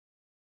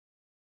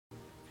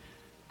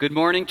Good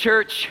morning,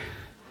 church.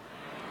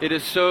 It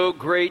is so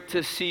great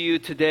to see you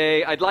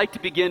today. I'd like to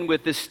begin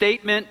with this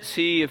statement.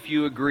 See if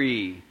you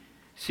agree.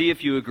 See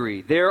if you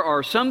agree. There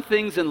are some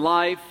things in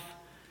life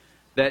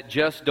that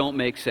just don't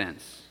make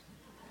sense.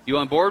 You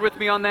on board with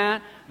me on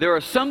that? There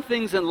are some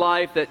things in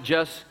life that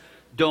just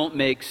don't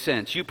make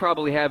sense. You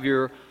probably have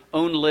your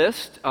own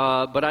list,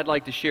 but I'd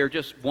like to share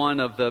just one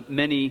of the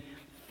many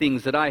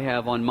things that I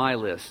have on my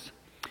list.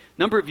 A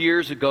number of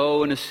years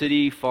ago in a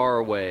city far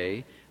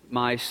away,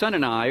 my son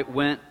and I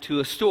went to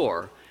a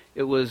store.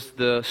 It was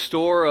the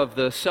store of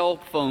the cell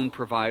phone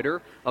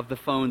provider of the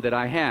phone that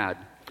I had.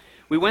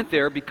 We went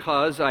there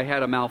because I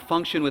had a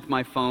malfunction with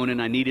my phone and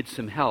I needed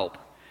some help.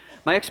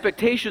 My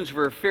expectations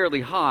were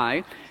fairly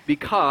high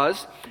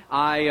because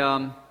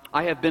I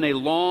have been a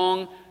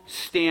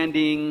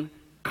long-standing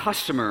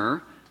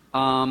customer,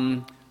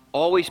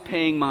 always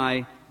paying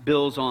my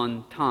bills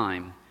on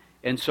time.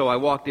 And so I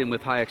walked in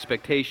with high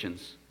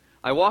expectations.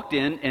 I walked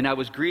in and I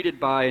was greeted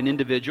by an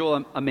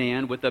individual, a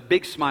man with a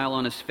big smile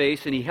on his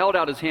face, and he held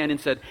out his hand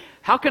and said,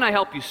 "How can I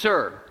help you,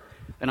 sir?"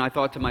 And I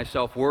thought to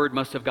myself, word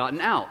must have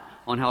gotten out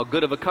on how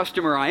good of a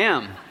customer I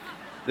am.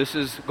 This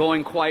is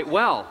going quite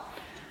well.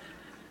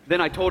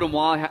 Then I told him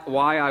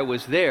why I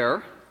was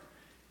there,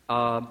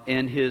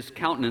 and his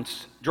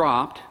countenance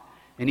dropped,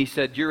 and he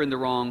said, "You're in the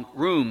wrong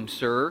room,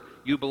 sir.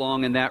 You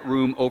belong in that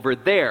room over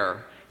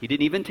there." He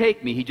didn't even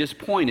take me, he just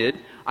pointed.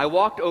 I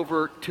walked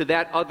over to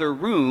that other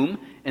room,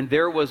 and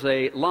there was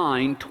a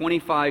line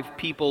 25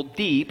 people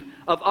deep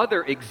of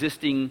other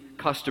existing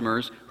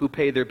customers who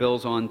pay their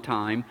bills on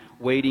time,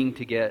 waiting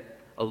to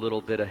get a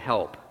little bit of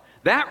help.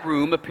 That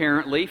room,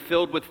 apparently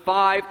filled with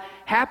 5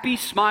 happy,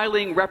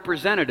 smiling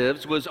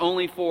representatives, was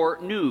only for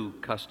new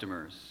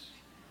customers.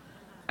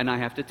 And I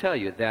have to tell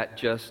you, that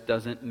just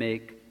doesn't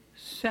make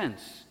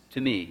sense to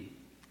me.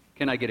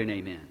 Can I get an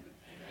amen?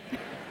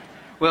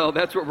 Well,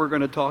 that's what we're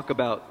going to talk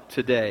about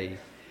today.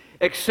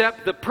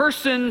 Except the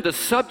person, the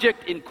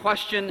subject in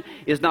question,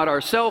 is not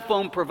our cell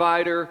phone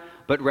provider,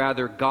 but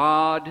rather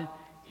God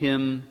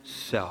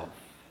Himself.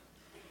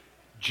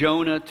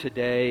 Jonah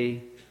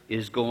today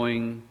is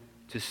going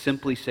to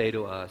simply say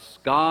to us,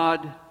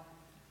 "God,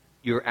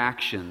 your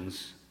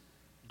actions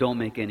don't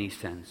make any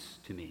sense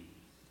to me."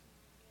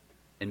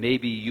 And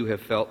maybe you have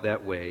felt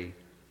that way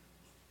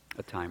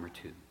a time or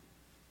two.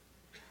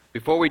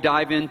 Before we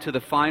dive into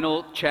the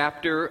final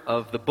chapter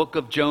of the book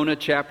of Jonah,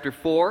 chapter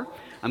 4,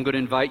 I'm going to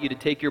invite you to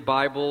take your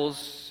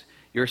Bibles,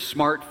 your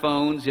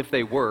smartphones, if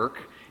they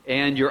work,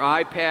 and your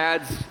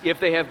iPads,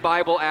 if they have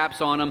Bible apps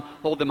on them,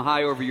 hold them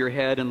high over your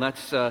head, and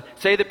let's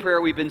say the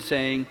prayer we've been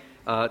saying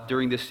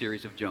during this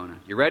series of Jonah.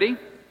 You ready?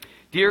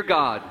 Dear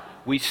God,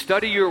 we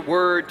study your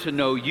word to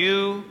know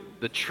you,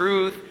 the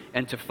truth,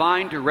 and to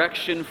find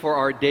direction for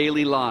our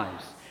daily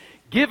lives.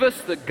 Give us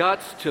the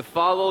guts to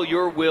follow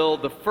your will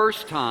the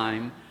first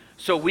time,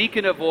 so we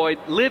can avoid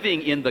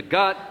living in the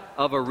gut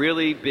of a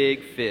really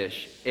big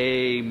fish.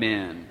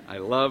 Amen. I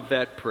love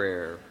that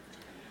prayer.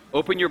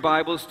 Open your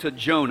Bibles to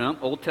Jonah,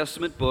 Old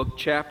Testament book,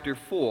 chapter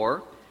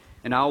 4,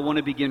 and I'll want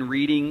to begin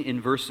reading in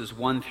verses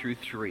 1 through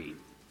 3.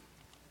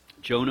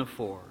 Jonah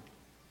 4.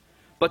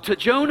 But to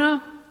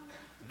Jonah,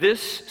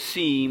 this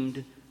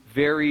seemed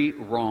very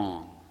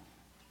wrong,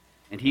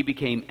 and he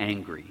became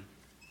angry.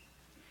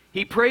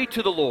 He prayed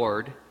to the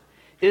Lord,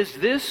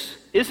 Isn't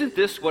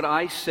this what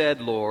I said,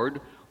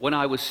 Lord, when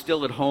I was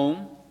still at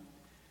home?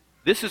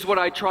 This is what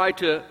I tried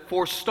to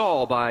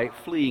forestall by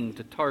fleeing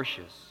to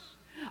Tarshish.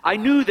 I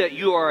knew that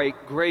you are a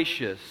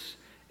gracious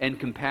and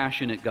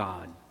compassionate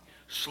God,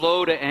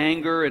 slow to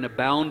anger and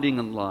abounding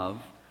in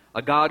love,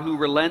 a God who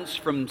relents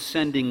from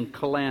sending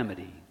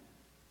calamity.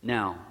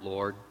 Now,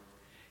 Lord,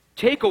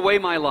 take away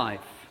my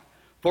life,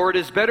 for it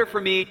is better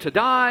for me to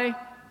die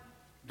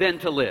than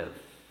to live.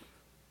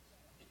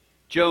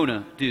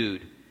 Jonah,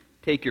 dude,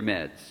 take your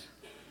meds.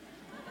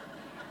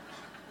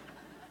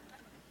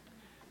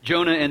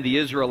 Jonah and the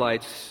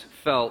Israelites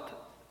felt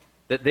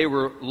that they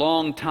were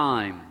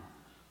long-time,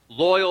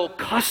 loyal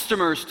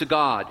customers to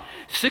God.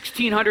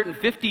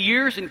 1,650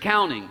 years and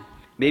counting.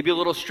 Maybe a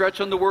little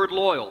stretch on the word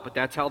loyal, but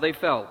that's how they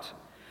felt.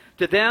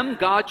 To them,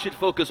 God should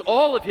focus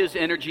all of His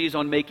energies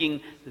on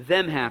making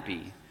them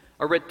happy.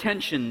 A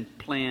retention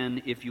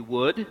plan, if you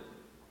would.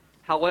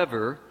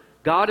 However,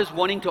 God is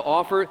wanting to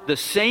offer the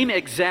same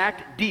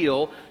exact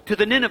deal to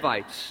the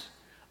Ninevites.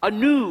 A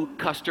new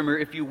customer,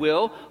 if you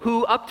will,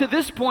 who up to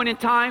this point in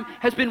time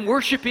has been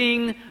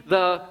worshiping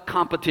the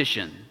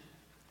competition.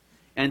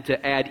 And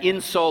to add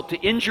insult to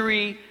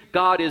injury,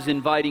 God is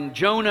inviting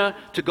Jonah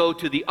to go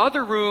to the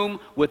other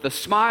room with a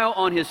smile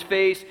on his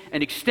face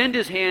and extend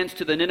his hands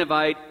to the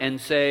Ninevite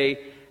and say,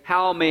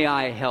 "How may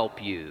I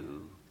help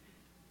you?"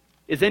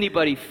 Is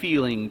anybody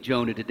feeling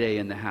Jonah today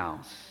in the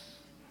house?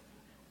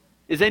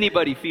 Is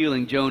anybody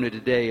feeling Jonah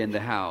today in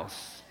the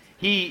house?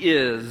 He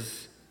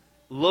is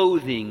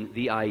loathing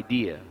the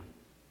idea.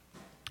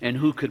 And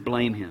who could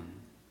blame him?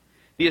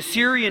 The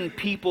Assyrian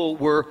people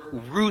were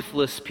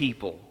ruthless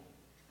people.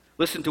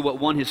 Listen to what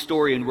one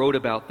historian wrote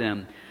about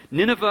them.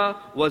 Nineveh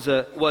was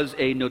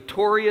a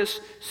notorious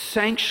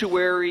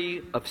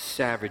sanctuary of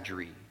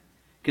savagery.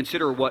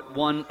 Consider what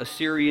one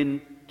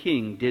Assyrian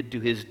king did to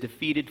his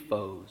defeated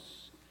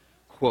foes.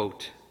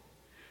 Quote,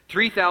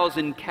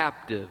 3,000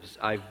 captives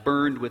I've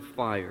burned with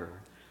fire.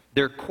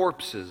 Their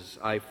corpses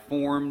I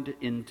formed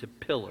into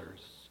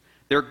pillars.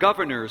 Their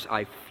governors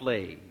I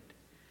flayed.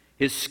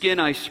 His skin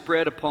I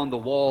spread upon the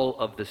wall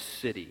of the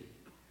city.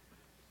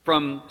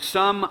 From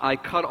some I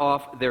cut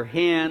off their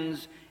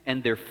hands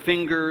and their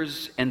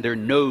fingers and their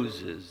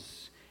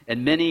noses,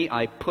 and many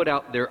I put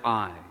out their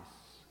eyes.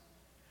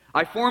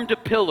 I formed a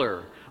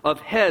pillar of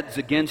heads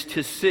against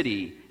his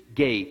city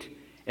gate,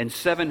 and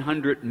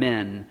 700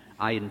 men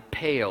I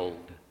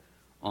impaled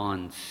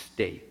on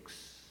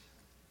stakes.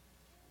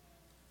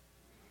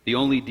 The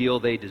only deal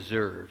they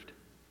deserved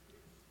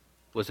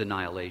was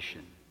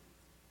annihilation,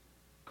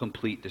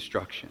 complete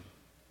destruction.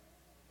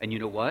 And you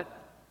know what?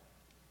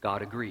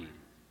 God agreed.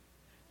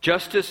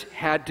 Justice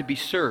had to be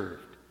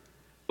served,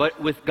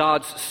 but with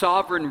God's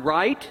sovereign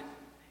right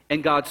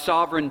and God's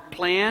sovereign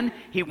plan,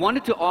 he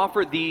wanted to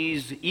offer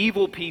these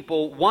evil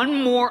people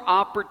one more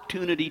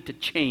opportunity to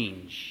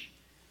change.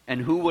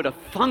 And who would have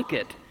thunk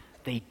it?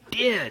 They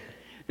did.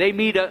 They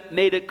made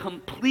a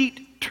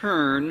complete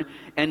turn,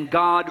 and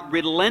God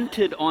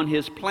relented on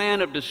his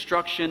plan of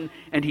destruction,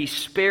 and he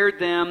spared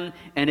them,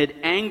 and it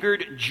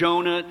angered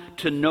Jonah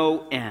to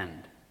no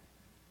end,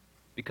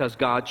 because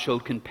God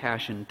showed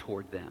compassion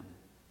toward them.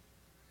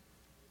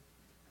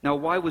 Now,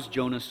 why was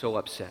Jonah so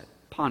upset?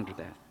 Ponder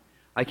that.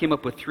 I came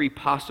up with 3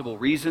 possible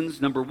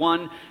reasons. Number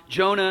 1,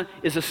 Jonah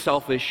is a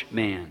selfish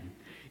man.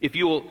 If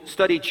you will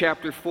study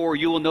chapter 4,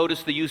 you will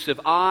notice the use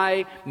of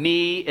I,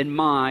 me, and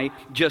my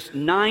just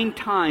 9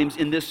 times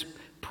in this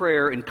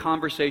prayer and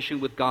conversation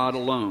with God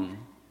alone.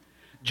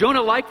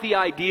 Jonah liked the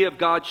idea of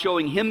God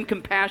showing him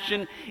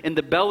compassion in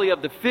the belly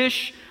of the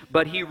fish,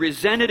 but he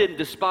resented and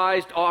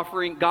despised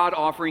God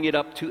offering it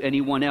up to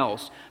anyone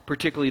else,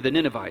 particularly the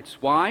Ninevites.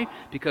 Why?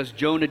 Because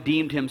Jonah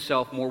deemed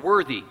himself more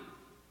worthy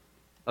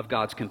of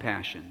God's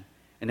compassion.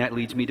 And that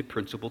leads me to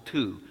principle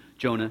 2.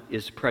 Jonah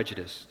is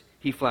prejudiced.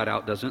 He flat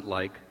out doesn't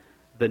like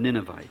the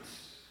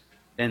Ninevites,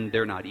 and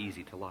they're not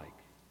easy to like.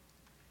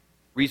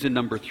 Reason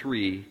number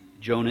 3,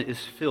 Jonah is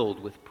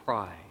filled with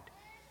pride.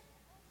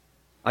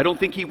 I don't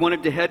think he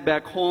wanted to head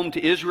back home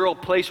to Israel, a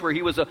place where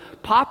he was a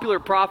popular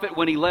prophet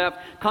when he left,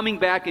 coming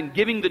back and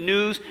giving the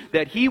news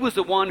that he was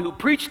the one who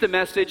preached the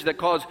message that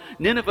caused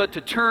Nineveh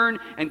to turn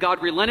and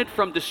God relented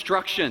from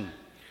destruction.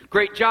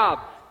 Great job,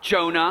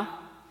 Jonah.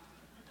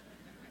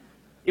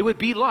 It would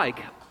be like,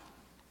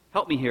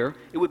 help me here,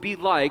 it would be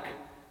like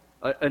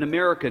an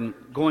American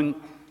going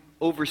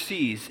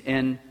overseas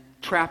and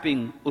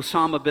trapping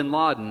Osama bin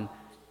Laden,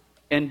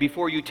 and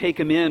before you take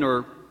him in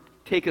or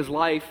take his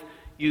life,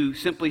 you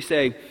simply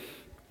say,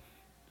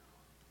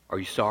 "Are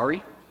you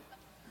sorry?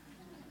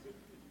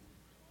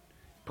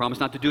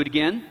 Promise not to do it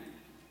again?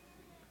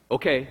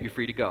 Okay, you're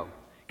free to go."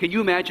 Can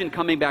you imagine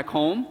coming back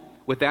home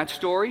with that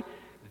story?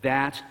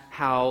 That's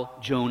how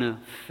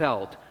Jonah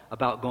felt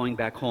about going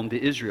back home to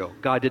Israel.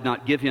 God did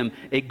not give him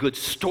a good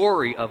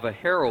story of a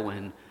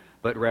heroine,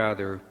 but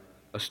rather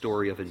a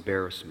story of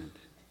embarrassment.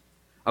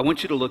 I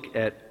want you to look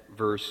at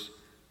verse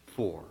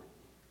 4.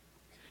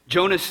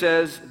 Jonah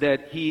says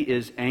that he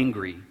is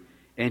angry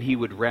and he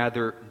would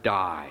rather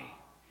die.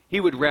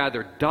 He would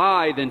rather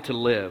die than to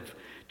live.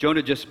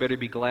 Jonah just better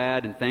be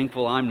glad and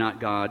thankful I'm not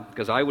God,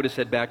 because I would have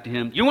said back to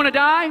him, "You want to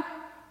die?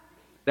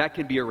 That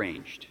can be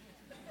arranged."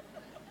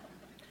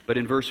 But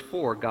in verse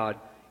 4, God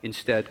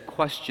instead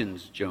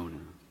questions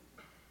Jonah.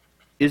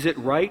 Is it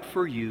right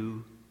for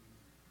you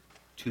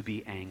to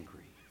be angry?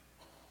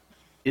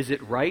 Is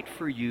it right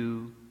for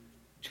you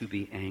to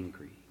be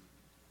angry?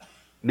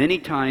 Many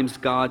times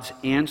God's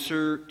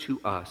answer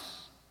to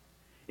us,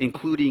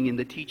 including in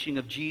the teaching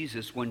of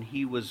Jesus when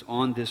he was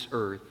on this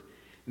earth,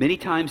 many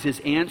times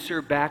his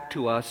answer back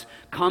to us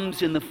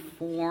comes in the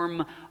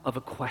form of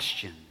a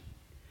question.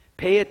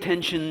 Pay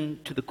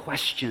attention to the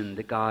question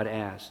that God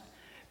asked.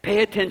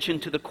 Pay attention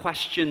to the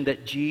question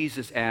that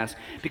Jesus asked,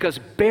 because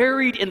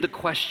buried in the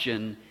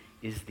question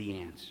is the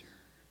answer.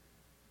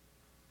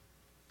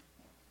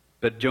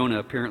 But Jonah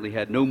apparently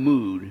had no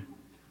mood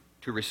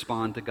to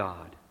respond to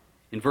God.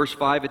 In verse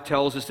 5, it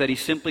tells us that he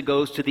simply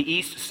goes to the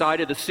east side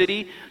of the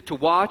city to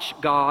watch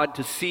God,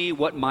 to see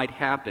what might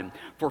happen.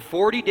 For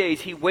 40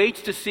 days, he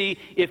waits to see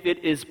if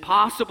it is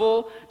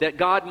possible that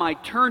God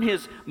might turn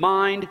his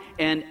mind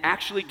and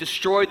actually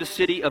destroy the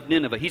city of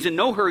Nineveh. He's in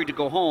no hurry to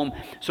go home,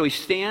 so he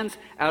sits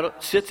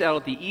out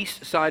at the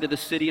east side of the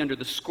city under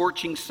the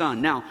scorching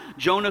sun. Now,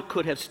 Jonah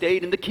could have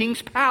stayed in the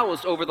king's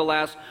palace over the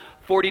last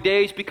 40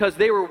 days because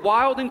they were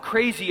wild and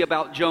crazy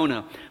about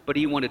Jonah, but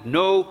he wanted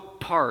no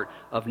part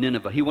of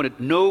Nineveh. He wanted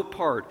no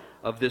part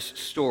of this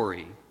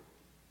story.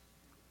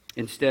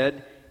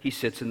 Instead, he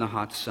sits in the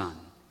hot sun.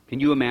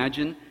 Can you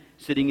imagine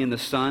sitting in the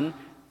sun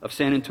of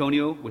San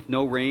Antonio with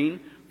no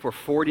rain for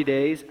 40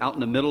 days out in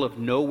the middle of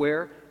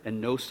nowhere and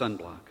no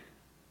sunblock?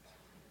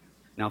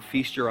 Now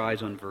feast your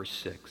eyes on verse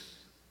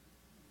 6.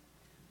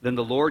 Then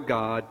the Lord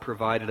God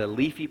provided a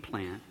leafy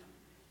plant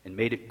and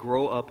made it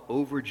grow up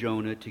over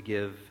Jonah to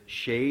give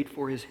shade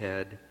for his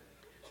head,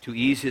 to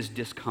ease his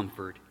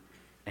discomfort,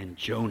 And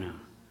Jonah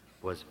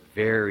was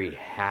very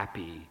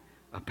happy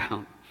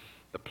about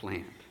the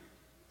plant.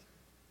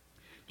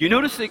 You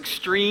notice the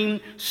extreme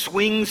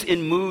swings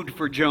in mood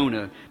for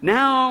Jonah.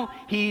 Now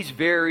he's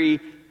very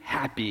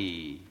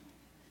happy.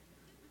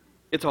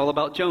 It's all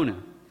about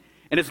Jonah.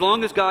 And as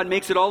long as God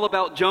makes it all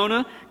about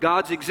Jonah,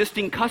 God's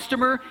existing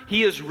customer,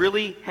 he is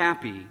really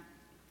happy.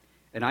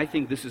 And I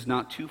think this is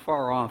not too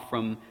far off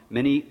from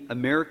many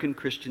American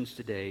Christians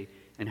today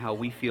and how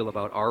we feel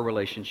about our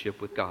relationship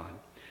with God.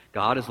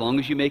 God, as long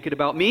as you make it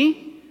about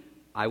me,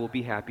 I will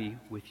be happy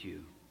with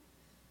you.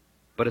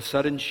 But a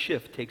sudden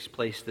shift takes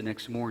place the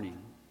next morning.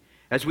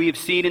 As we have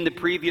seen in the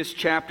previous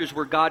chapters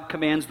where God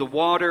commands the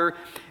water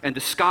and the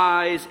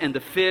skies and the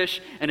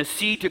fish and a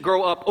seed to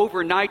grow up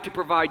overnight to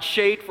provide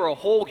shade for a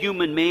whole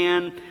human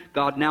man,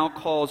 God now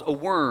calls a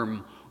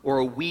worm or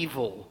a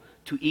weevil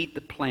to eat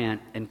the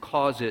plant and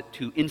cause it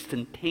to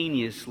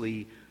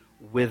instantaneously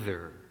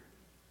wither.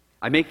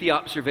 I make the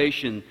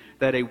observation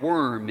that a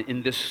worm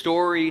in this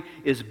story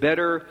is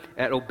better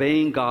at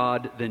obeying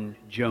God than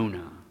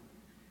Jonah.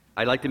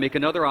 I'd like to make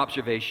another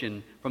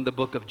observation from the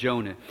book of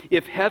Jonah.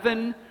 If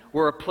heaven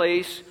were a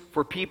place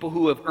for people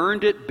who have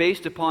earned it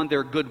based upon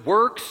their good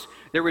works,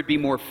 there would be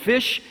more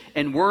fish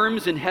and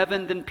worms in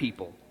heaven than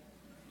people.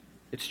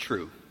 It's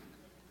true.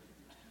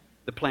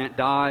 The plant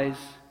dies,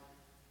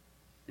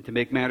 and to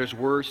make matters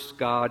worse,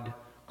 God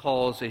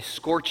calls a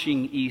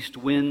scorching east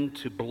wind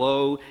to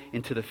blow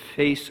into the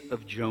face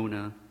of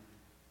Jonah,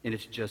 and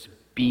it's just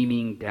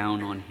beaming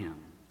down on him.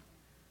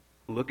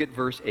 Look at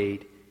verse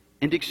 8,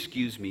 and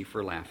excuse me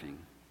for laughing.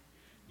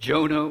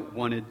 Jonah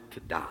wanted to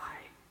die.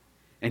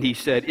 And he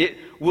said, "It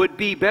would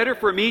be better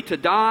for me to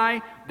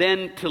die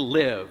than to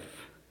live."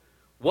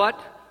 What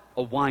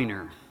a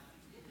whiner.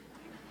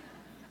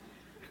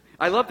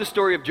 I love the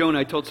story of Jonah.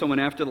 I told someone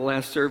after the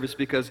last service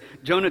because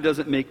Jonah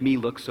doesn't make me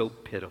look so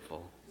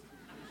pitiful.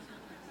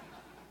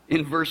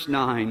 In verse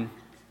 9,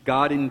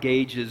 God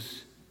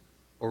engages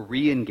or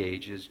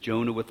re-engages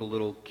Jonah with a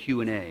little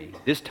Q&A.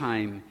 This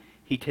time,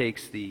 he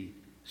takes the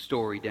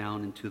story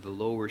down into the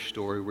lower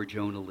story where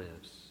Jonah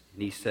lives.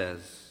 And he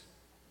says,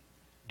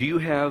 "Do you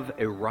have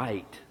a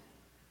right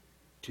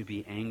to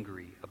be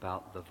angry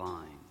about the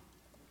vine?"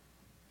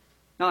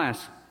 Now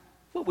ask,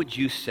 what would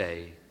you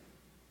say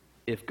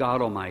if God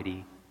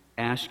Almighty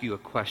asked you a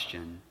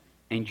question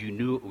and you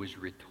knew it was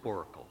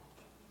rhetorical?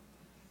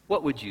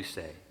 What would you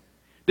say?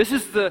 This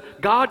is the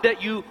God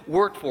that you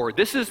work for.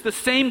 This is the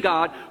same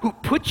God who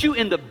put you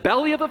in the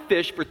belly of a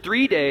fish for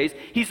 3 days.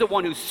 He's the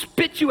one who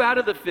spit you out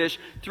of the fish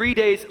 3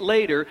 days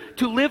later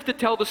to live to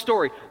tell the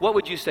story. What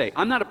would you say?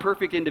 I'm not a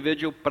perfect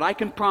individual, but I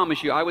can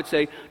promise you, I would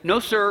say, "No,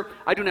 sir,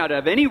 I do not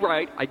have any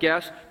right, I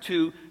guess,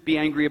 to be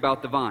angry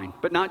about the vine."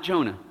 But not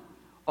Jonah.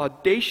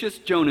 Audacious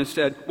Jonah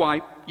said,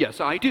 "Why,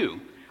 yes, I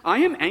do. I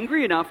am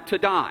angry enough to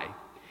die."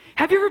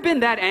 Have you ever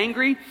been that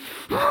angry?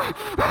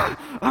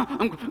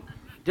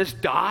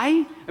 Just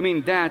die? I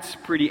mean, that's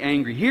pretty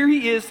angry. Here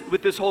he is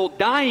with this whole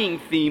dying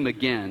theme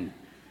again.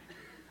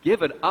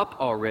 Give it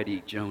up already,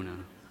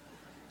 Jonah.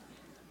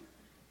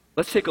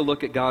 Let's take a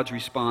look at God's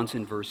response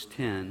in verse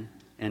 10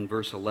 and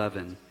verse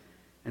 11,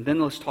 and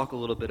then let's talk a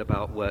little bit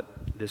about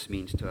what this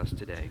means to us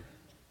today.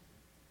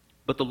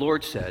 But the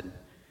Lord said,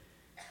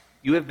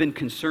 "You have been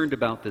concerned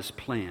about this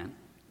plant,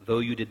 though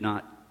you did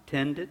not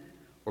tend it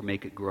or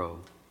make it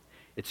grow.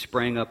 It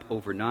sprang up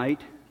overnight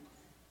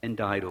and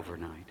died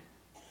overnight.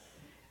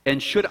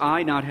 And should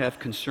I not have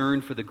concern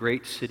for the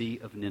great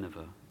city of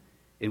Nineveh,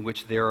 in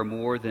which there are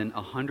more than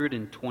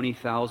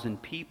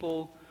 120,000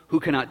 people who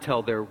cannot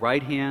tell their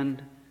right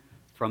hand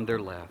from their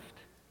left,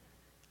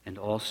 and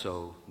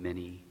also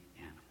many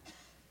animals?"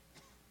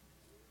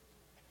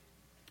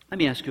 Let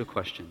me ask you a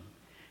question.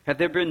 Have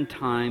there been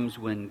times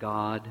when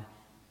God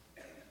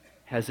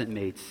hasn't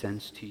made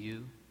sense to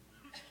you?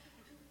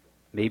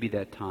 Maybe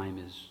that time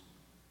is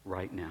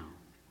right now.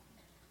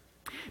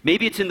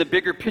 Maybe it's in the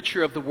bigger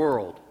picture of the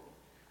world.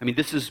 I mean,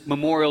 this is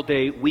Memorial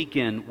Day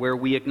weekend where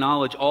we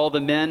acknowledge all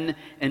the men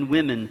and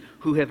women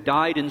who have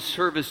died in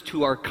service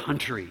to our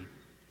country.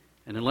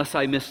 And unless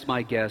I missed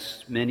my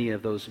guess, many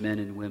of those men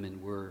and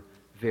women were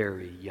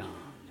very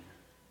young.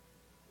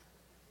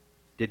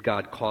 Did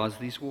God cause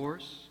these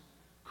wars?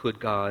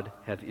 Could God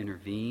have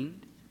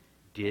intervened?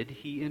 Did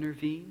he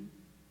intervene?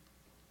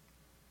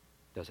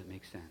 Doesn't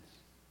make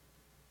sense.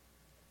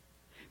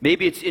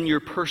 Maybe it's in your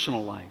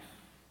personal life,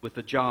 with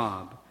a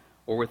job,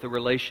 or with a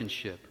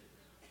relationship,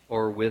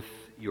 or with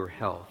your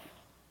health.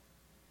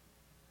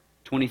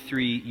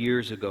 23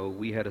 years ago,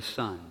 we had a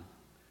son,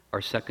 our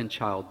second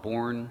child,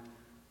 born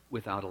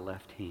without a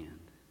left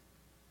hand.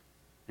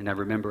 And I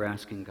remember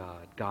asking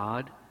God,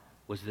 "God,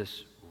 was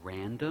this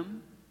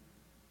random?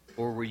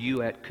 Or were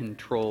you at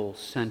control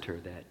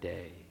center that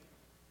day?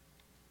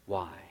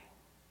 Why?"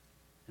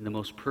 And the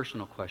most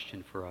personal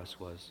question for us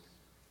was,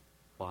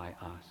 why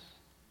us?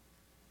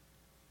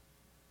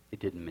 It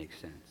didn't make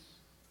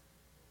sense.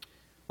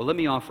 Well, let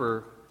me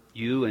offer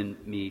you and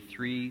me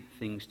 3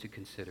 things to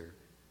consider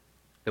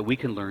that we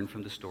can learn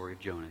from the story of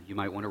Jonah. You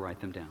might want to write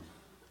them down.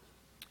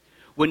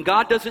 When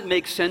God doesn't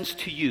make sense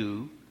to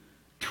you,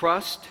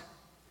 trust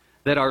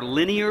that our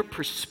linear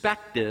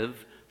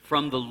perspective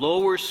from the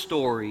lower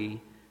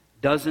story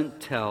doesn't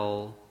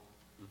tell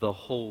the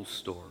whole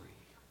story.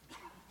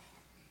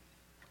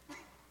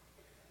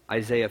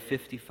 Isaiah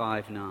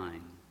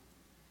 55:9.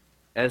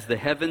 As the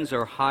heavens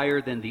are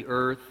higher than the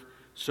earth,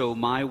 so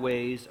my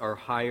ways are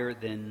higher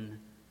than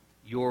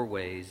your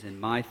ways,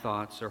 and my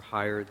thoughts are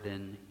higher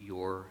than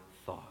your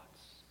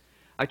thoughts.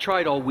 I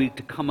tried all week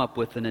to come up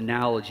with an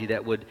analogy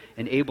that would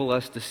enable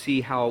us to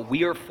see how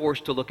we are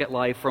forced to look at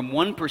life from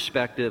one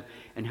perspective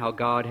and how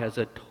God has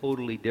a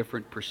totally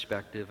different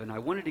perspective. And I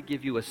wanted to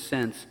give you a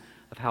sense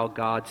of how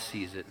God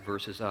sees it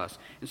versus us.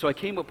 And so I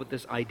came up with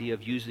this idea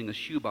of using a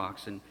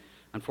shoebox, and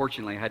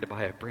unfortunately I had to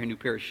buy a brand new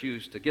pair of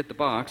shoes to get the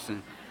box,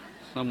 and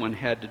someone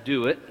had to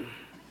do it.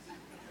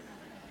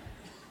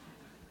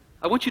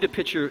 I want you to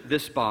picture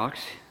this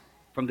box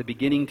from the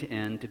beginning to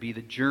end to be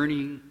the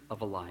journey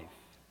of a life.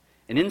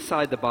 And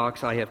inside the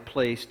box, I have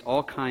placed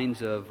all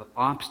kinds of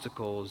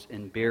obstacles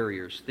and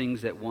barriers,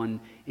 things that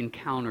one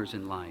encounters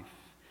in life.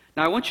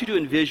 Now, I want you to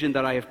envision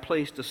that I have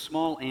placed a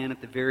small ant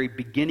at the very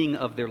beginning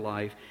of their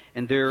life,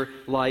 and their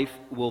life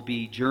will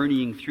be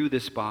journeying through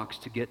this box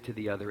to get to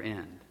the other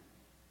end.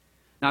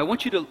 Now, I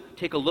want you to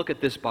take a look at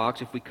this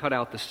box, if we cut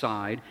out the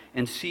side,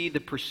 and see the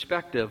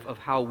perspective of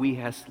how we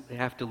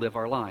have to live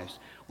our lives.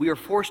 We are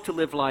forced to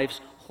live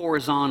lives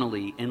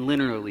horizontally and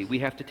linearly. We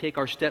have to take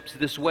our steps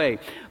this way.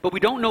 But we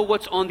don't know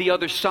what's on the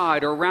other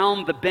side or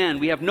around the bend.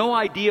 We have no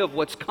idea of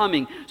what's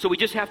coming, so we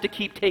just have to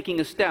keep taking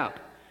a step.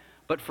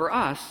 But for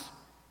us,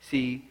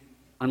 see,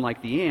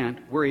 unlike the ant,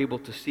 we're able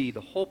to see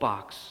the whole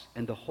box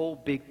and the whole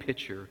big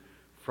picture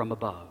from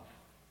above,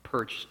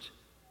 perched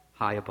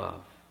high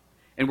above.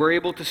 And we're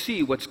able to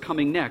see what's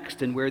coming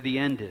next and where the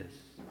end is.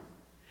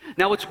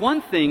 Now, it's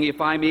one thing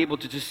if I'm able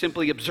to just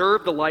simply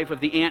observe the life of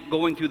the ant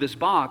going through this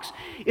box.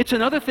 It's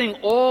another thing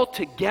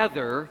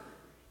altogether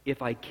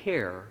if I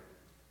care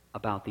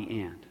about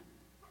the ant.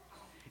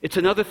 It's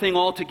another thing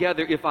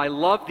altogether if I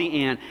love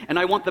the ant and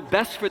I want the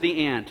best for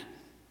the ant.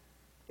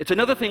 It's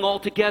another thing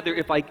altogether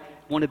if I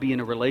want to be in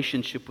a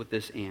relationship with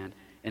this ant,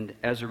 and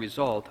as a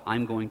result,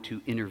 I'm going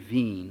to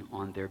intervene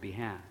on their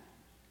behalf.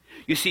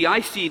 You see,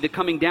 I see that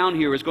coming down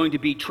here is going to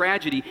be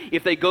tragedy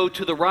if they go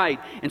to the right.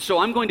 And so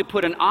I'm going to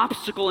put an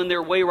obstacle in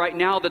their way right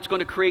now that's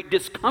going to create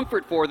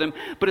discomfort for them,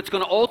 but it's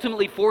going to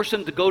ultimately force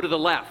them to go to the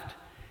left.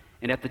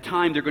 And at the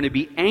time, they're going to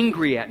be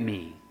angry at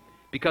me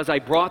because I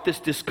brought this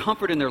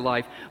discomfort in their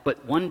life,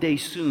 but one day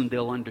soon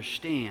they'll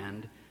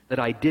understand that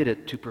I did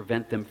it to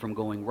prevent them from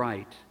going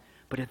right.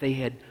 But if they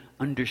had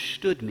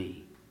understood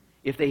me,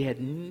 if they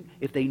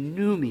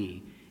knew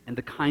me and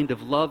the kind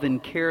of love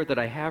and care that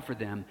I have for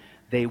them,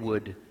 they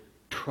would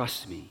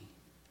trust me.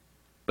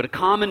 But a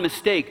common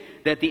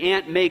mistake that the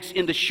ant makes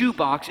in the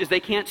shoebox is they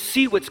can't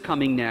see what's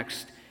coming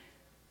next.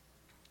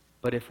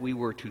 But if we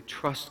were to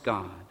trust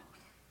God,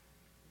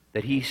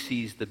 that He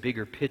sees the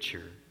bigger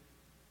picture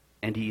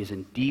and He is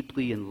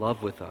deeply in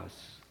love with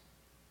us,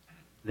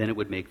 then it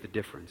would make the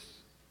difference.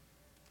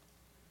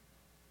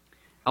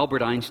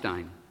 Albert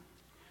Einstein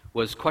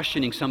was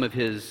questioning some of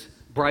his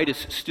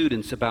brightest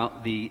students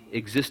about the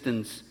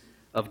existence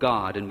of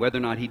God and whether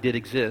or not He did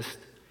exist.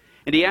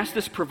 And he asked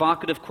this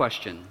provocative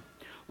question: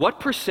 what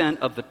percent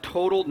of the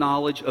total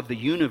knowledge of the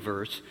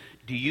universe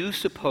do you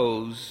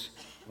suppose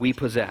we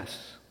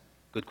possess?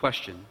 Good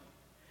question.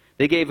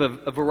 They gave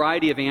a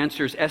variety of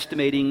answers,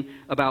 estimating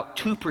about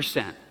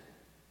 2%.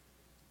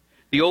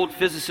 The old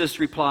physicist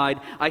replied,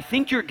 I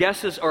think your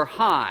guesses are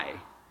high,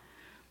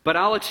 but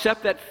I'll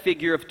accept that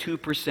figure of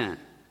 2%.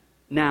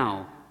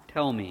 Now,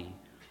 tell me,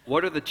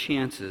 what are the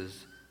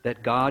chances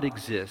that God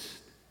exists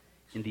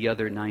in the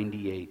other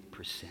 98%?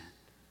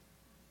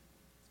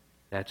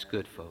 That's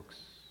good, folks.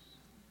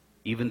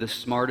 Even the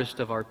smartest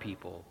of our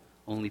people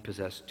only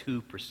possess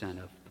 2%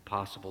 of the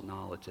possible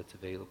knowledge that's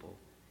available.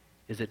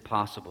 Is it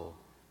possible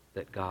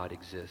that God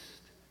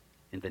exists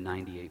in the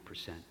 98%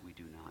 we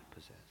do not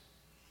possess?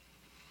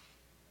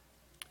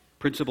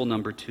 Principle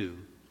number 2,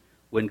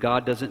 when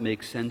God doesn't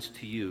make sense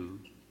to you,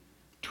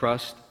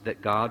 trust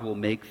that God will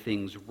make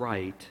things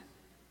right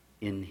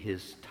in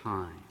His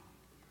time.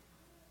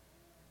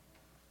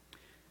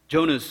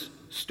 Jonah's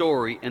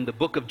story and the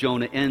book of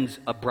Jonah ends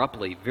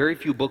abruptly. Very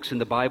few books in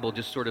the Bible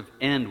just sort of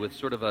end with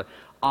sort of an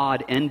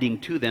odd ending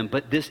to them,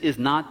 but this is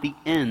not the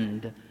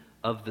end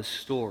of the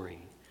story.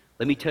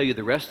 Let me tell you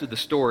the rest of the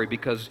story,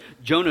 because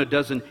Jonah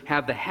doesn't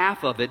have the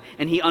half of it,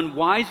 and he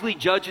unwisely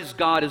judges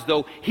God as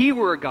though he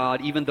were a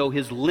God, even though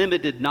his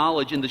limited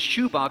knowledge in the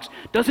shoebox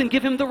doesn't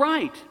give him the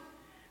right.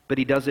 But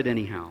he does it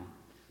anyhow.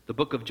 The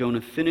book of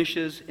Jonah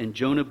finishes, and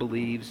Jonah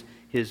believes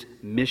his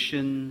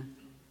mission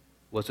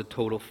was a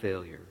total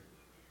failure.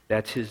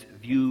 That's his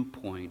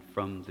viewpoint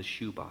from the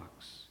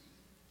shoebox.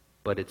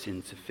 But it's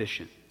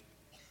insufficient.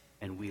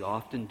 And we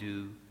often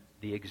do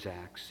the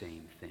exact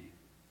same thing.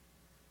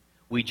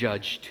 We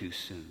judge too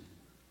soon.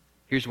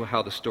 Here's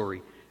how the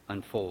story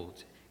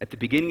unfolds. At the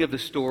beginning of the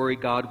story,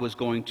 God was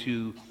going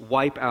to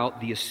wipe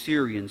out the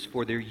Assyrians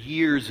for their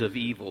years of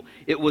evil.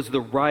 It was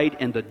the right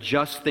and the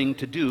just thing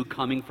to do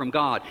coming from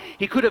God.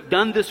 He could have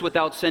done this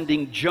without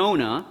sending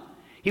Jonah.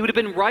 He would have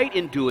been right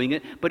in doing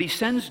it, but he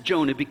sends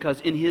Jonah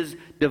because in his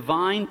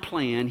divine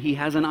plan, he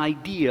has an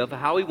idea of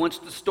how he wants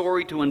the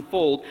story to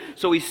unfold.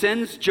 So he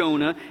sends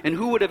Jonah, and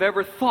who would have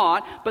ever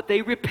thought, but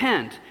they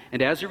repent.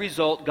 And as a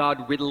result,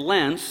 God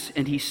relents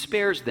and he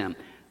spares them.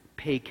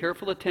 Pay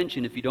careful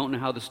attention if you don't know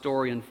how the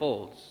story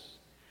unfolds.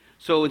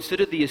 So instead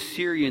of the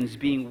Assyrians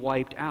being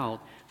wiped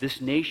out, this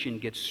nation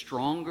gets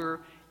stronger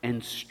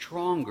and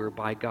stronger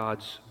by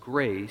God's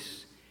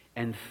grace.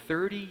 And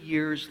 30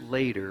 years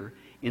later,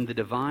 in the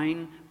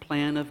divine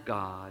plan of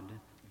God,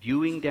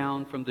 viewing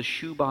down from the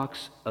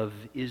shoebox of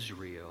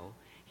Israel,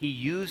 he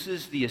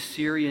uses the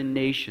Assyrian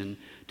nation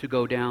to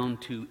go down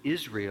to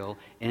Israel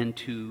and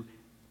to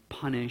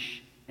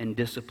punish and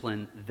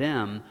discipline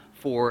them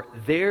for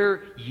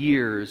their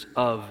years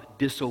of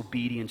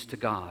disobedience to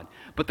God.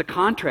 But the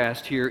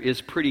contrast here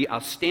is pretty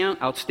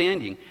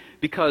outstanding,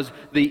 because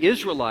the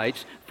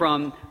Israelites,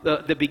 from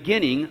the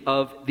beginning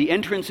of the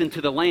entrance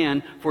into the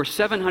land for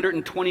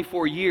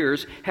 724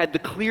 years, had the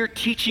clear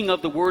teaching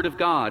of the Word of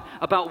God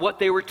about what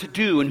they were to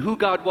do and who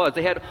God was.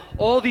 They had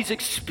all these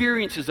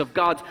experiences of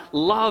God's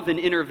love and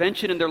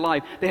intervention in their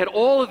life. They had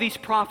all of these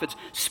prophets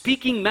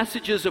speaking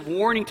messages of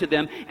warning to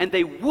them, and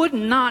they would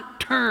not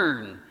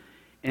turn.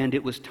 And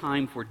it was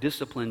time for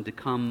discipline to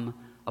come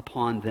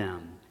upon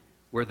them,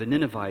 where the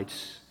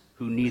Ninevites,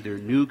 who neither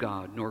knew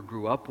God nor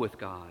grew up with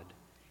God,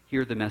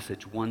 hear the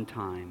message one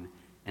time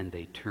and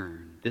they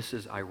turn. This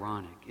is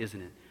ironic,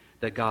 isn't it?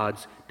 That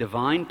God's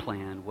divine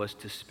plan was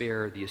to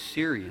spare the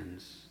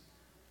Assyrians,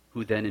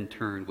 who then in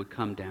turn would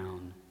come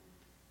down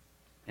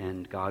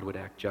and God would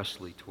act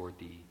justly toward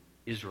the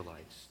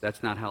Israelites.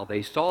 That's not how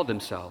they saw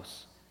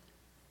themselves,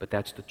 but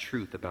that's the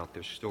truth about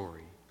their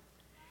story.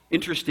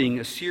 Interesting,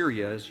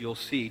 Assyria, as you'll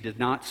see, did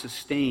not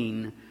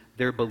sustain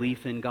their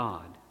belief in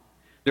God.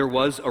 There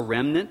was a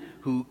remnant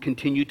who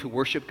continued to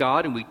worship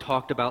God, and we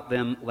talked about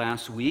them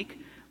last week,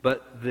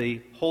 but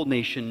the whole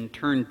nation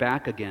turned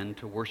back again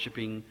to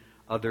worshiping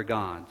other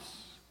gods.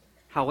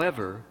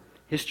 However,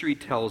 history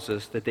tells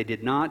us that they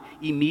did not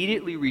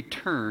immediately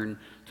return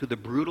to the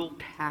brutal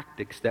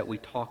tactics that we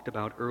talked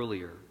about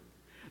earlier.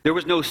 There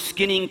was no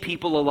skinning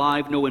people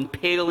alive, no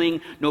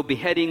impaling, no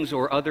beheadings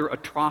or other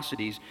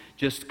atrocities,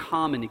 just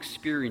common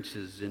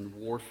experiences in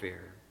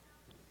warfare.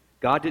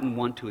 God didn't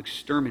want to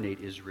exterminate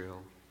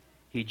Israel.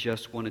 He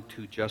just wanted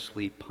to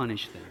justly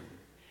punish them.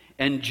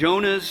 And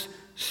Jonah's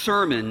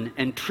sermon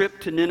and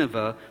trip to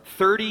Nineveh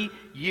 30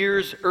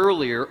 years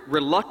earlier,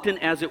 reluctant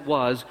as it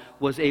was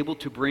able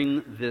to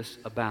bring this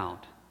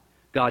about.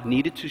 God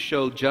needed to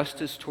show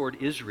justice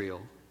toward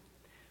Israel,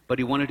 but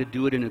he wanted to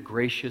do it in a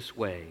gracious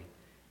way.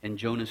 And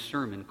Jonah's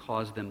sermon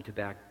caused them to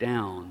back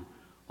down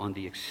on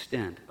the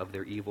extent of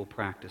their evil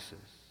practices.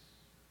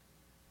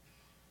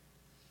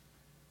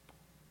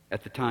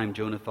 At the time,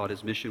 Jonah thought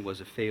his mission was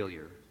a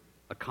failure,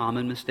 a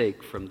common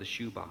mistake from the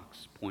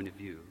shoebox point of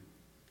view.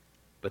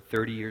 But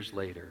 30 years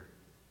later,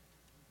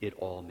 it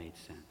all made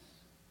sense.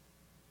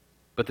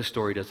 But the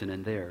story doesn't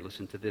end there.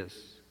 Listen to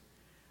this.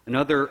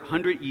 Another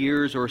 100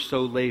 years or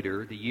so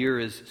later, the year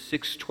is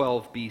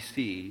 612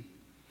 BC,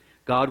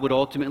 God would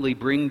ultimately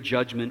bring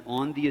judgment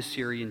on the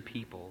Assyrian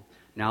people,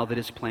 now that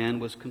his plan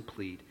was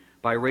complete,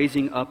 by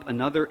raising up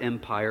another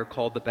empire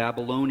called the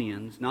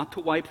Babylonians, not to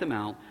wipe them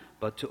out,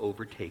 but to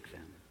overtake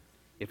them.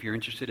 If you're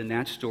interested in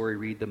that story,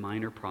 read the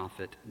minor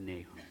prophet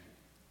Nahum.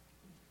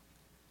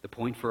 The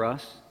point for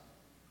us,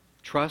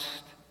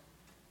 trust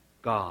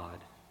God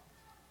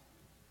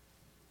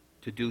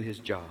to do his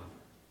job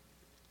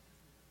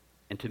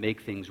and to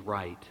make things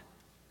right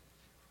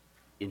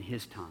in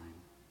his time,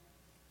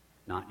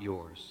 not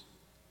yours,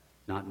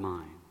 not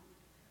mine.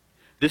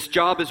 This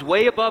job is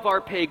way above our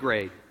pay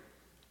grade.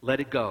 Let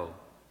it go.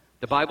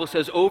 The Bible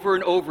says over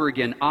and over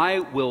again, I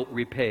will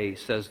repay,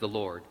 says the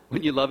Lord.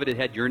 Wouldn't you love it? It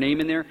had your name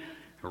in there.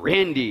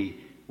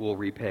 Randy will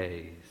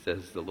repay,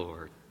 says the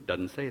Lord.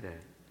 Doesn't say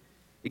that.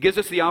 It gives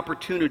us the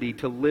opportunity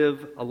to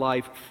live a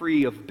life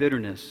free of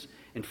bitterness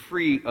and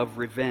free of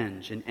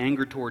revenge and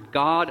anger toward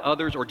God,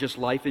 others, or just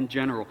life in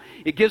general.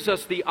 It gives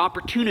us the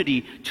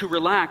opportunity to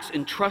relax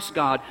and trust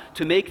God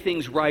to make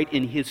things right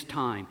in his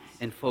time.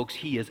 And folks,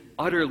 he is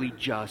utterly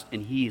just,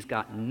 and he's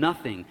got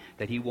nothing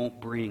that he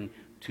won't bring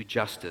to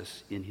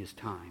justice in his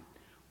time.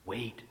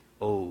 Wait,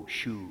 oh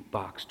shoe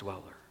box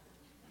dweller.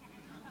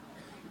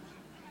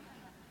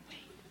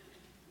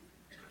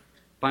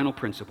 Final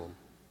principle.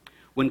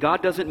 When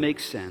God doesn't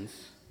make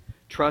sense,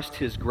 trust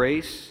his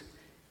grace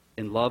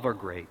and love are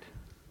great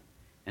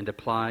and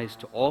applies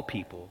to all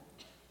people,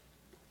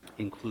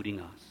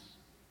 including us.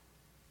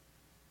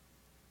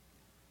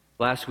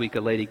 Last week,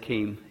 a lady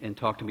came and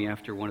talked to me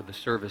after one of the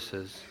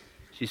services.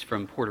 She's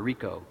from Puerto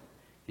Rico,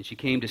 and she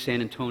came to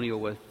San Antonio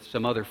with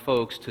some other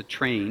folks to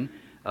train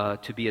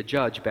to be a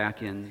judge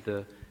back in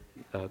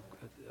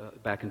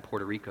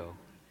Puerto Rico.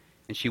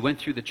 And she went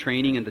through the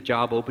training, and the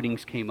job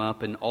openings came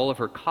up, and all of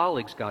her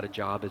colleagues got a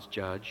job as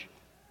judge,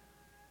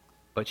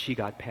 but she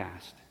got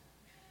passed.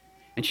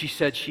 And she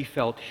said she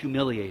felt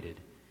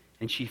humiliated,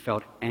 and she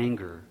felt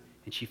anger,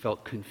 and she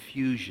felt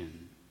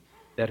confusion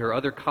that her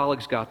other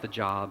colleagues got the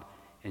job,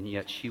 and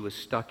yet she was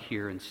stuck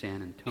here in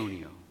San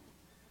Antonio.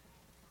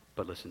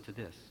 But listen to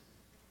this.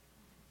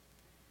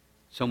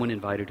 Someone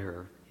invited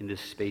her in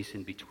this space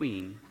in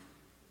between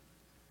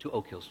to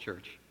Oak Hills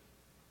Church.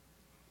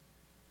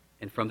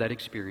 And from that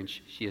experience,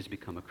 she has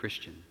become a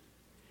Christian.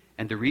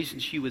 And the reason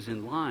she was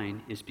in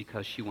line is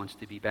because she wants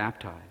to be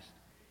baptized.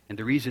 And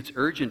the reason it's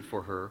urgent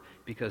for her,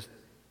 because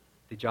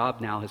the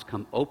job now has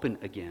come open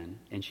again,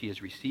 and she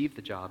has received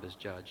the job as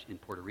judge in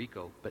Puerto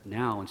Rico. But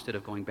now, instead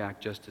of going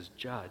back just as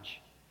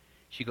judge,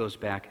 she goes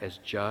back as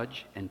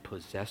judge and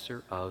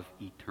possessor of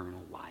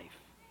eternal life.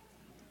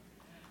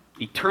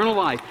 Eternal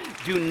life.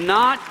 Do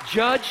not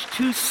judge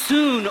too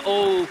soon,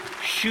 O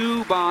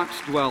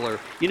shoebox dweller.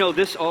 You know,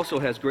 this also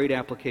has great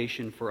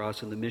application for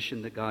us in the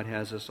mission that God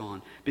has us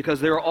on, because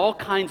there are all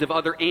kinds of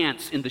other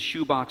ants in the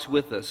shoebox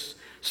with us.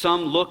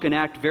 Some look and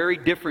act very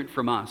different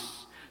from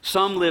us.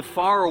 Some live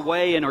far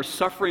away and are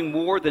suffering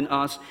more than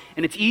us,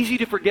 and it's easy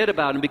to forget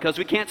about them because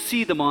we can't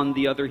see them on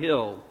the other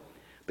hill.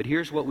 But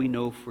here's what we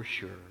know for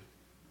sure.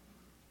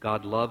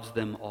 God loves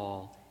them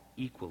all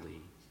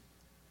equally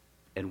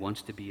and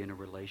wants to be in a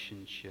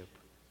relationship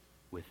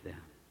with them.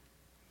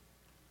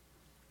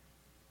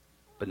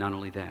 But not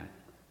only that,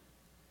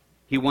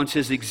 he wants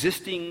his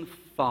existing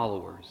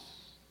followers,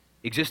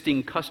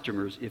 existing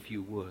customers, if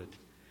you would,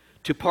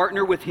 to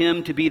partner with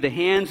him to be the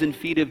hands and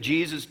feet of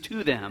Jesus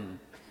to them,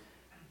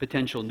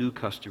 potential new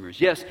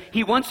customers. Yes,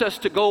 he wants us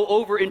to go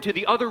over into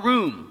the other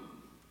room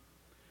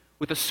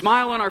with a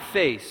smile on our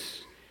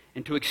face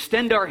and to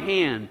extend our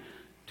hand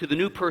to the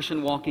new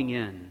person walking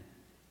in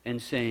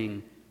and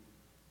saying,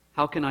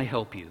 "How can I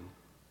help you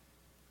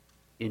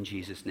in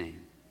Jesus'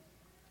 name?"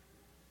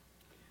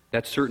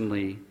 That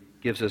certainly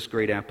gives us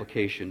great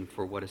application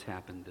for what has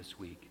happened this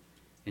week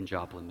in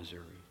Joplin,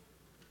 Missouri,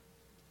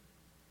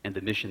 and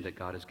the mission that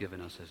God has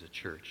given us as a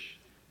church,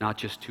 not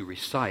just to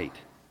recite,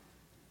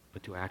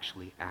 but to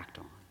actually act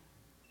on.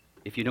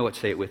 If you know it,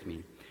 say it with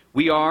me.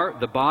 We are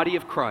the body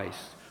of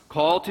Christ,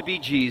 called to be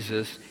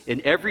Jesus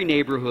in every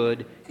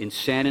neighborhood in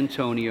San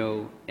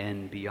Antonio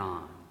and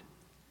beyond.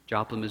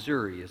 Joplin,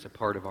 Missouri is a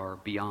part of our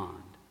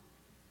beyond.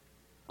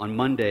 On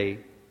Monday,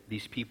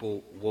 these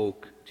people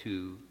woke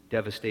to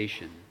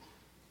devastation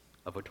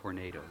of a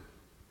tornado.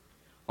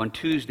 On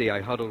Tuesday,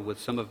 I huddled with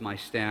some of my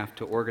staff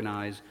to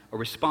organize a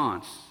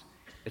response.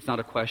 It's not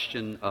a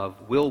question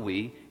of will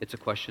we, it's a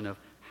question of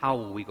how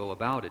will we go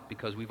about it,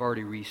 because we've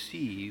already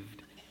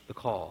received the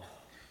call.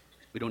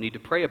 We don't need to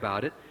pray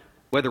about it.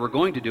 Whether we're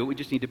going to do it, we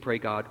just need to pray,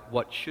 God,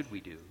 what should we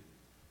do?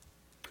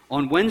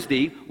 On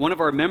Wednesday, one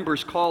of our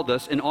members called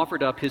us and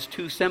offered up his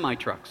 2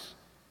 semi-trucks.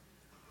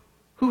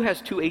 Who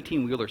has 2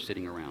 18-wheelers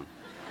sitting around?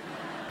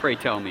 Pray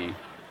tell me.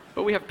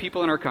 But we have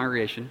people in our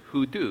congregation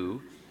who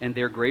do, and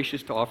they're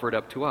gracious to offer it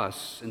up to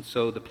us. And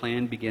so the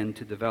plan began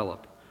to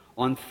develop.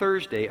 On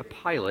Thursday, a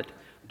pilot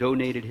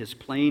donated his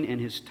plane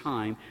and his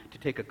time to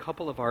take a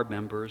couple of our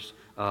members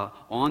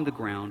on the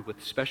ground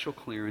with special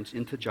clearance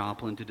into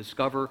Joplin to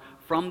discover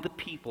from the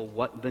people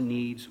what the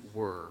needs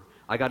were.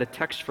 I got a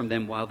text from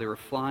them while they were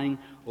flying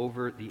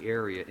over the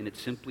area, and it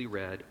simply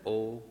read,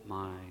 "Oh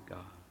my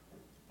God."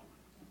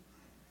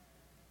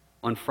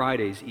 On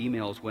Fridays,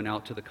 emails went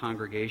out to the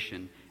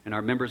congregation, and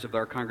our members of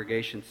our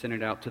congregation sent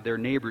it out to their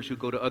neighbors who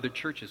go to other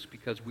churches,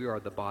 because we are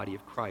the body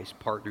of Christ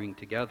partnering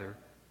together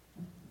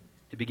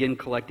to begin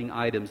collecting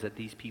items that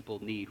these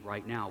people need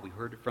right now. We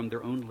heard it from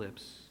their own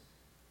lips.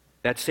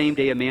 That same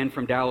day, a man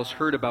from Dallas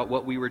heard about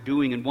what we were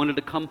doing and wanted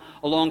to come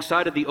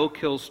alongside of the Oak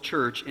Hills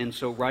Church. And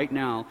so right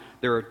now,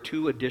 there are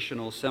 2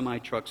 additional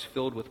semi-trucks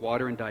filled with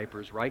water and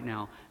diapers right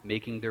now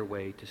making their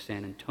way to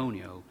San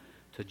Antonio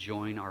to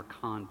join our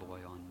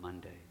convoy on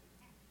Monday.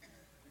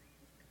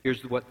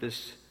 Here's what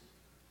this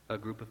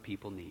group of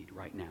people need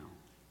right now.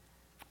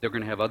 They're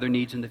going to have other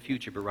needs in the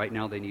future, but right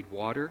now they need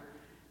water,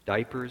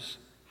 diapers,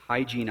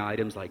 hygiene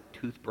items like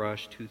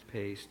toothbrush,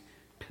 toothpaste,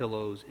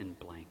 pillows, and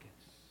blankets.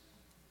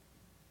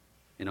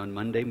 And on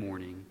Monday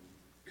morning,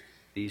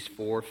 these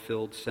 4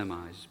 filled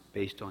semis,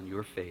 based on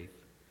your faith,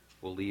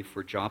 will leave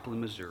for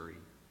Joplin, Missouri,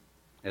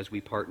 as we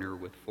partner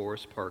with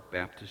Forest Park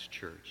Baptist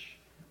Church,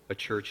 a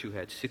church who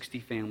had 60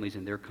 families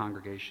in their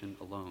congregation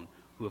alone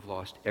who have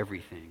lost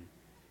everything,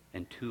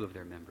 and 2 of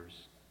their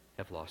members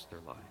have lost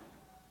their life.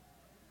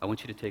 I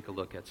want you to take a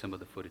look at some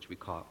of the footage we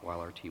caught while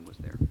our team was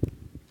there.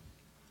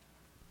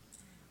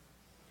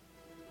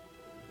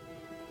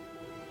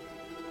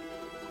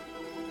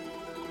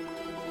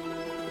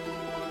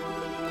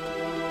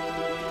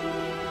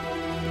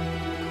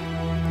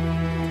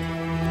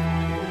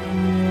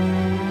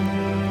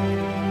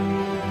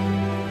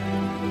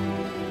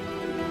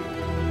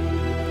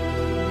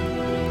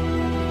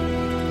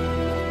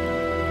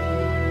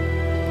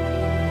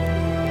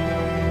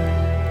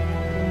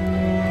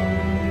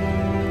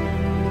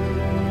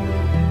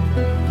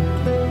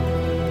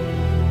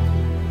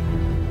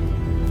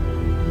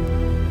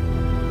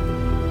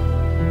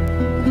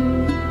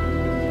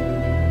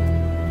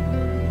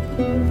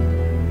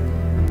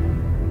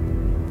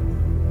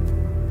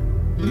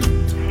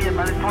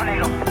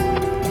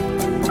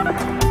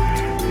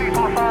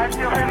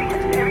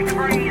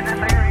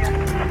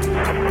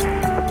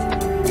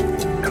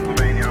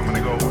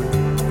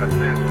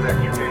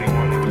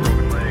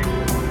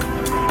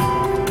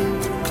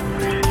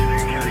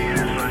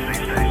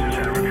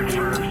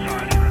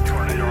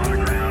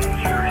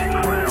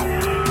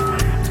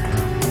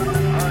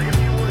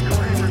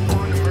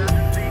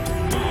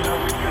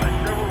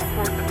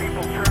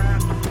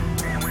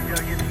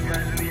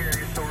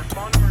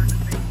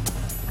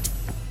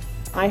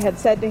 I had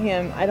said to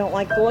him, I don't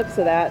like the looks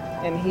of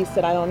that, and he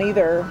said, I don't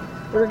either.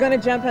 We were going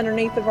to jump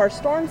underneath of our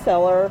storm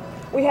cellar.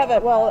 We have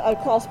a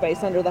crawl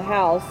space under the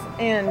house,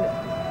 and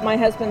my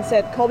husband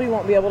said, Colby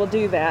won't be able to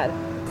do that.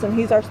 And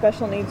he's our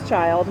special needs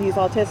child. He's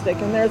autistic,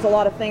 and there's a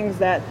lot of things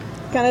that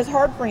kind of is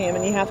hard for him,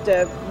 and you have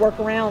to work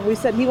around. We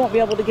said he won't be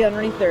able to get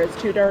underneath there. It's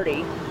too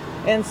dirty.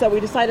 And so we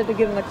decided to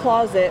give him the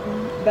closet,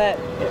 but,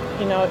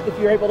 you know, if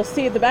you're able to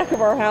see at the back of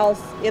our house,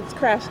 it's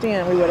crashed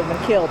in. We would have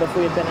been killed if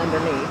we had been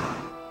underneath.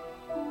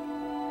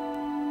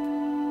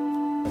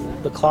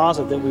 The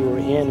closet that we were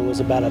in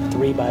was about a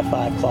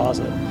 3x5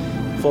 closet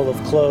full of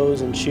clothes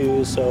and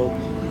shoes, so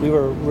we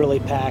were really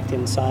packed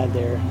inside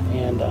there.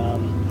 And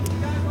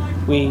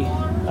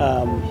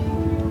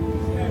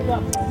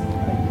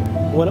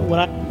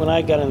when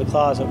I got in the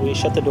closet, we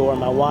shut the door.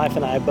 My wife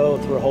and I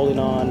both were holding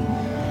on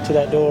to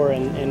that door,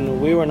 and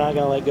we were not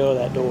going to let go of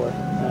that door.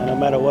 No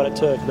matter what it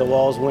took, the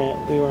walls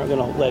went, we weren't going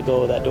to let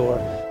go of that door.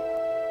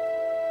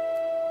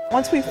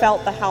 Once we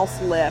felt the house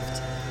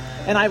lift,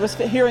 and I was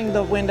hearing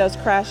the windows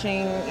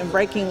crashing and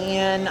breaking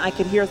in, I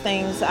could hear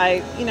things.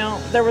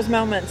 There was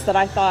moments that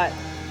I thought,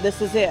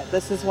 this is it.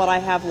 This is what I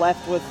have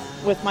left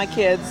with my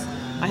kids.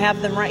 I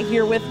have them right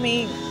here with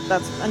me.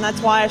 That's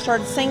why I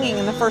started singing,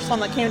 and the first one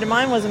that came to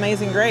mind was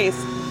Amazing Grace.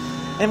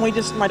 And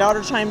my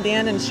daughter chimed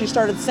in, and she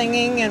started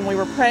singing, and we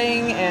were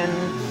praying,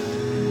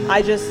 and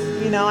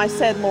I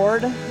said,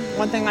 Lord,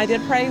 one thing I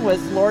did pray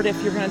was, Lord,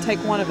 if you're going to take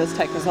one of us,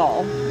 take us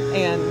all.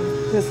 And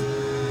because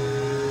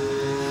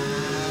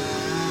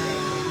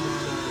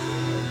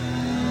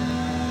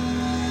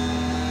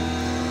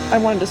I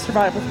wanted to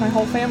survive with my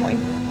whole family.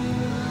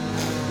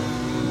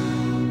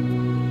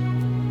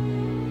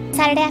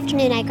 Saturday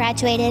afternoon, I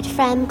graduated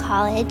from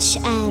college.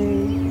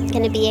 I'm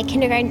going to be a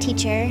kindergarten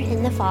teacher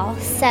in the fall.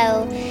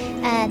 So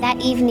that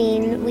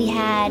evening, we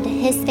had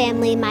his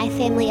family, my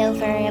family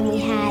over, and we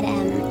had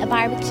a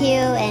barbecue,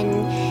 and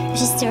it was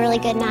just a really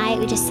good night.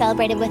 We just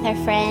celebrated with our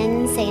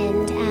friends,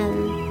 and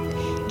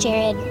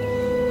Jared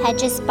had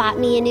just bought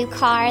me a new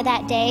car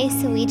that day,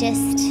 so we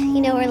just,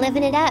 were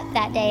living it up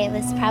that day. It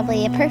was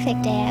probably a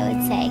perfect day, I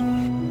would say.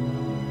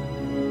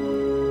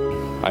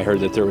 I heard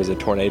that there was a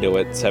tornado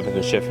at 7th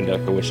and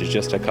Schiffenducker, which is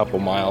just a couple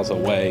miles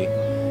away.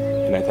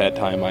 And at that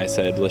time I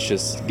said, let's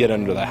just get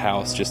under the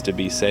house just to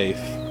be safe.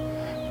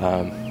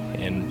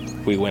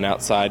 And we went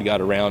outside, got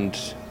around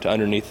to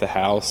underneath the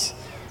house,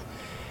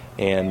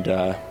 and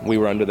we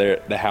were under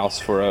the house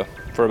for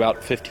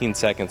about 15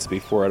 seconds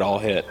before it all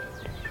hit.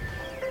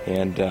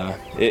 And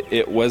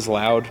it was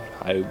loud.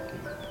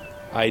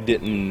 I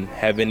didn't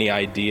have any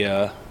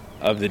idea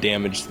of the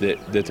damage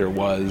that there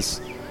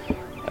was.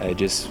 It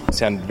just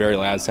sounded very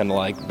loud, sounded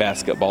like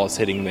basketballs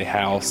hitting the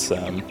house.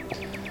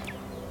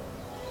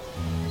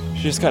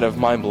 It's just kind of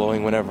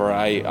mind-blowing. Whenever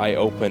I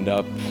opened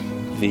up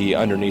the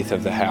underneath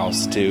of the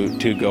house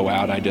to go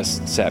out, I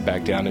just sat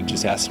back down and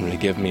just asked him to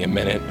give me a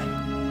minute.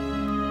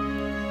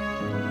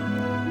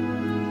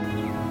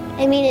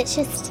 I mean,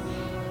 it's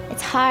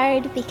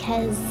hard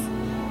because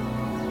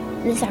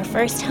this is our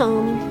first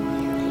home,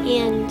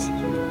 and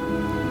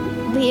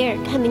we are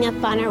coming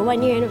up on our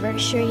 1-year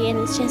anniversary, and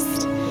it's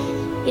just,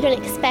 you don't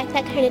expect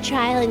that kind of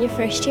trial in your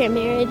first year of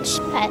marriage,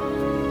 but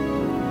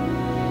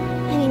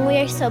I mean, we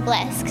are so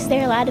blessed because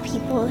there are a lot of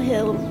people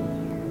who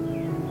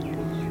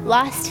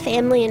lost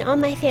family, and all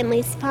my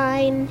family's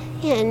fine,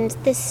 and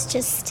this is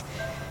just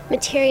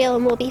material,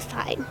 and we'll be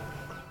fine.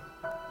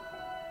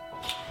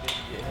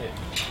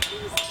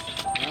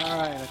 All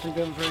right, I think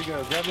that was very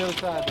good. Grab the other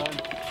side,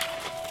 bud.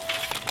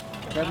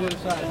 Grab the other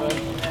side, bud.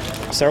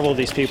 Several of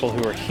these people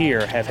who are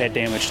here have had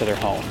damage to their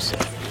homes.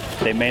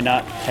 They may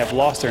not have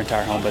lost their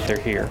entire home, but they're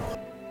here.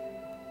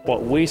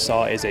 What we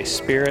saw is a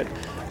spirit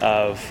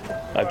of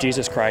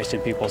Jesus Christ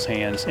in people's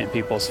hands and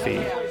people's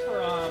feet.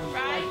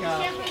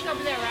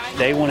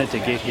 They wanted to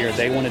get here.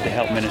 They wanted to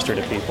help minister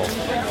to people.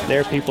 There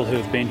are people who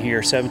have been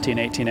here 17,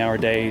 18-hour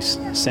days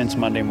since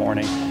Monday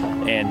morning,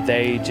 and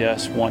they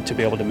just want to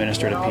be able to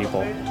minister to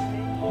people.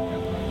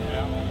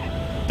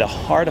 The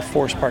heart of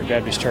Forest Park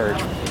Baptist Church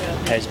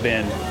has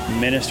been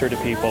minister to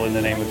people in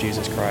the name of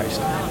Jesus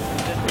Christ.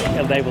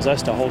 It enables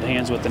us to hold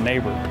hands with the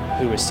neighbor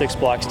who is 6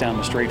 blocks down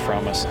the street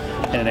from us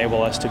and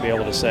enable us to be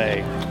able to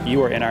say,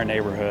 you are in our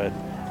neighborhood,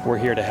 we're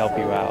here to help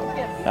you out.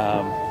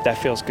 That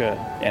feels good,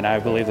 and I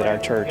believe that our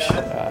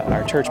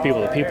church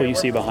people, the people you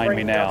see behind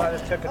me now,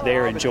 they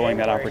are enjoying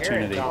that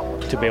opportunity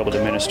to be able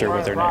to minister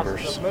with their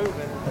neighbors.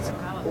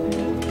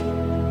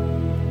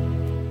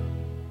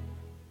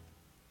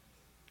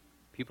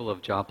 People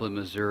of Joplin,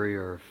 Missouri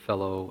are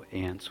fellow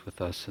ants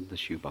with us in the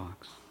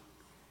shoebox.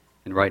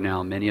 And right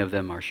now, many of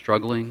them are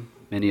struggling.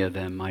 Many of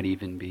them might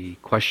even be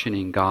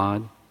questioning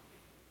God.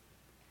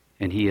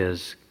 And He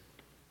has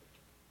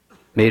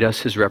made us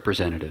His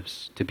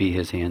representatives to be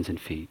His hands and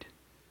feet,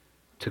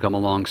 to come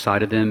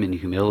alongside of them in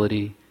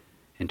humility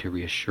and to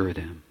reassure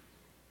them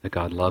that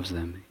God loves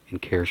them and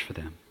cares for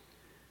them,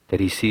 that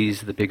He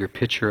sees the bigger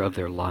picture of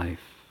their life,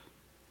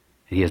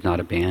 and He has not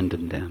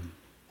abandoned them.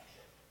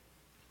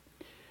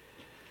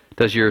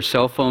 Does your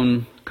cell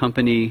phone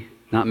company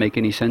not make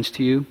any sense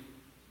to you?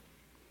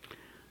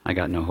 I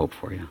got no hope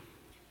for you.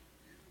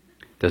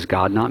 Does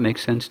God not make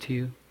sense to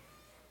you?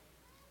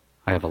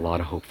 I have a lot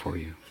of hope for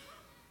you.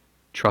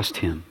 Trust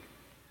Him.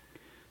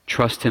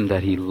 Trust Him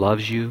that He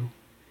loves you.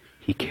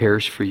 He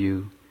cares for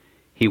you.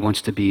 He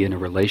wants to be in a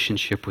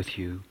relationship with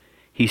you.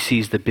 He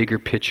sees the bigger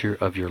picture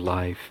of your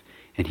life,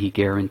 and He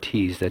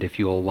guarantees that if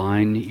you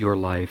align your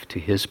life to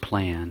His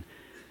plan,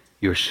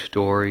 your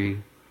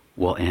story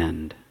will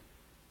end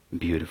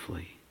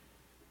beautifully.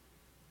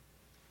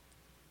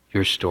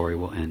 Your story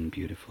will end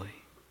beautifully.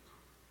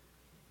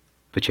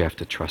 But you have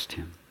to trust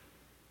Him.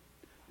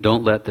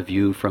 Don't let the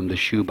view from the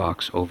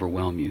shoebox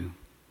overwhelm you,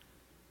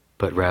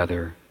 but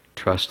rather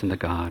trust in the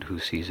God who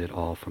sees it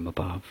all from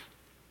above.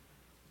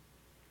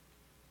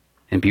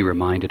 And be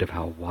reminded of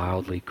how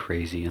wildly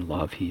crazy in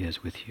love He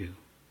is with you.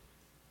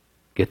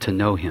 Get to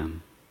know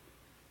Him,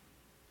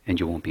 and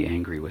you won't be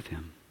angry with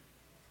Him.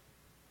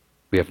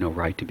 We have no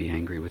right to be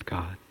angry with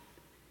God.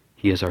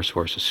 He is our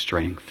source of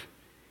strength.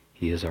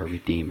 He is our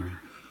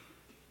Redeemer,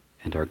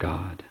 and our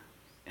God,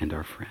 and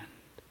our friend.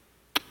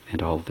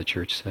 And all of the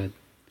church said,